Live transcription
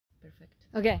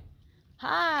Perfect. Okay.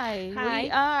 Hi. Hi.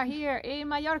 We are here in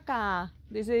Mallorca.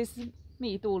 This is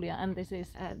me, Tuulia, and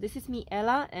This is me,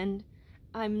 Ella, and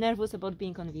I'm nervous about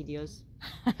being on videos.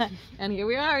 and here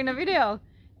we are in a video.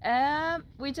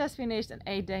 We just finished an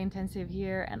 8-day intensive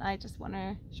here, and I just want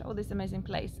to show this amazing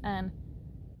place. And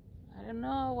I don't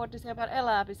know what to say about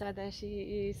Ella, besides that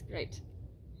she is great.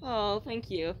 Oh, thank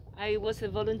you. I was a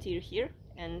volunteer here,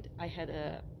 and I had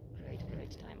a great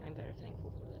time. I'm very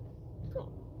thankful for that.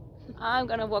 Cool. I'm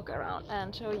gonna walk around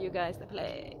and show you guys the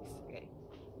place. Okay.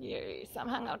 Here is some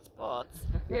hangout spots.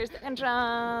 Here's the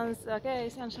entrance. Okay,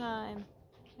 sunshine.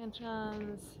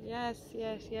 Entrance. Yes.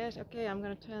 Okay, I'm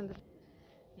gonna turn the...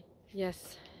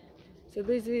 Yes. So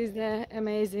this is the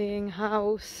amazing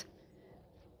house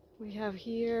we have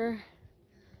here.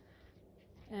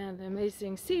 And the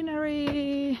amazing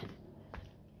scenery.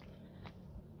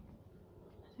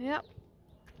 Yep.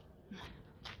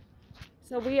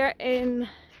 So we are in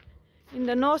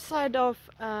the north side of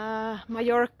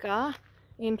Mallorca,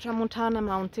 in Tramontana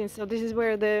Mountains. So this is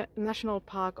where the national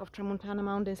park of Tramontana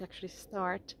Mountains actually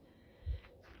start.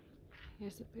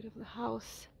 Here's a bit of the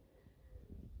house.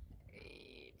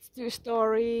 It's 2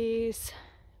 stories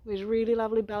with really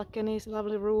lovely balconies,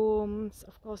 lovely rooms,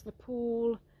 of course the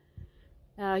pool.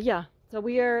 Yeah, so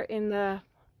we are in the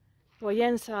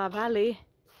Poyensa Valley,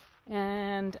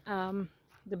 and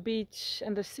the beach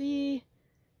and the sea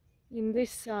in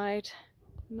this side.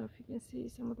 I don't know if you can see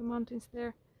some of the mountains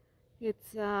there.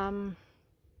 It's about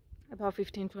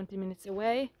 15-20 minutes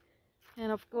away,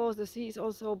 and of course the sea is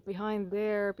also behind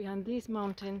there, behind these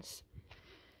mountains.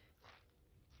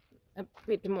 A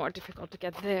bit more difficult to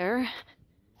get there.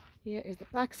 Here is the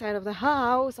back side of the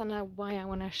house, and why I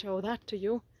want to show that to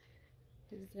you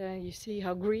is you see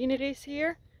how green it is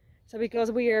here. So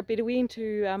because we are between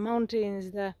 2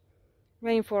 mountains, the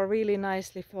rainfall really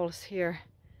nicely falls here,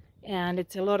 and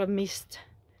it's a lot of mist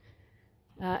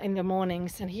in the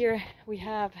mornings. And here we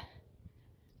have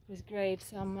this great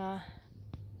some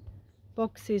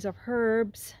boxes of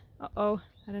herbs. I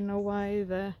don't know why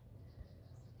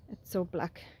it's so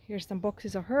black. Here's some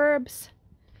boxes of herbs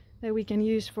that we can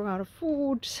use for our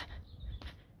foods.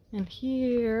 And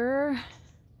here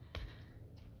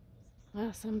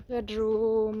are some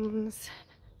bedrooms.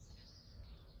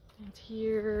 And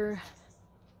here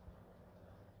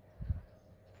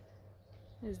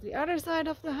is the other side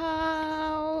of the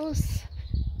house,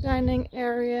 dining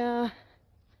area,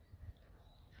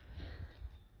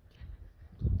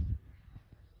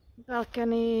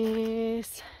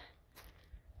 balconies,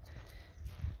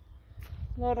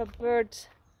 a lot of birds.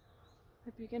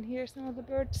 Hope you can hear some of the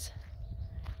birds.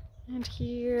 And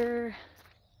here,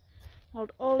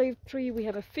 old olive tree. We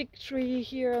have a fig tree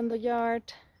here on the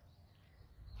yard.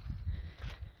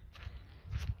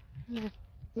 Let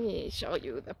me show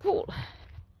you the pool.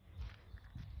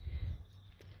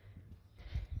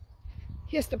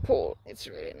 Here's the pool. It's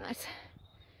really nice.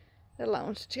 The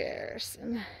lounge chairs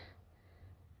and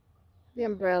the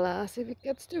umbrellas if it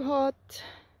gets too hot.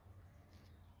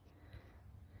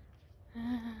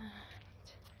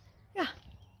 Yeah.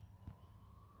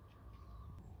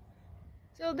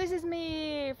 So this is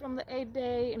me from the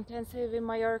 8-day intensive in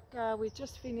Mallorca. We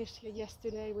just finished here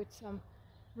yesterday with some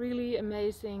really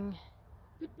amazing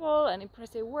people and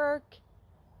impressive work.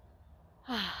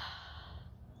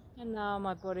 And now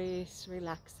my body is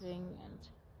relaxing and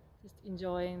just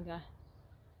enjoying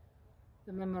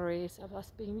the memories of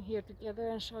us being here together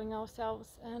and showing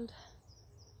ourselves and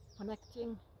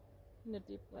connecting in a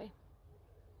deep way.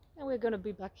 And we're gonna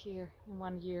be back here in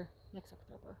 1 year next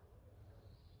October.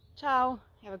 Ciao,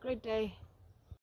 have a great day.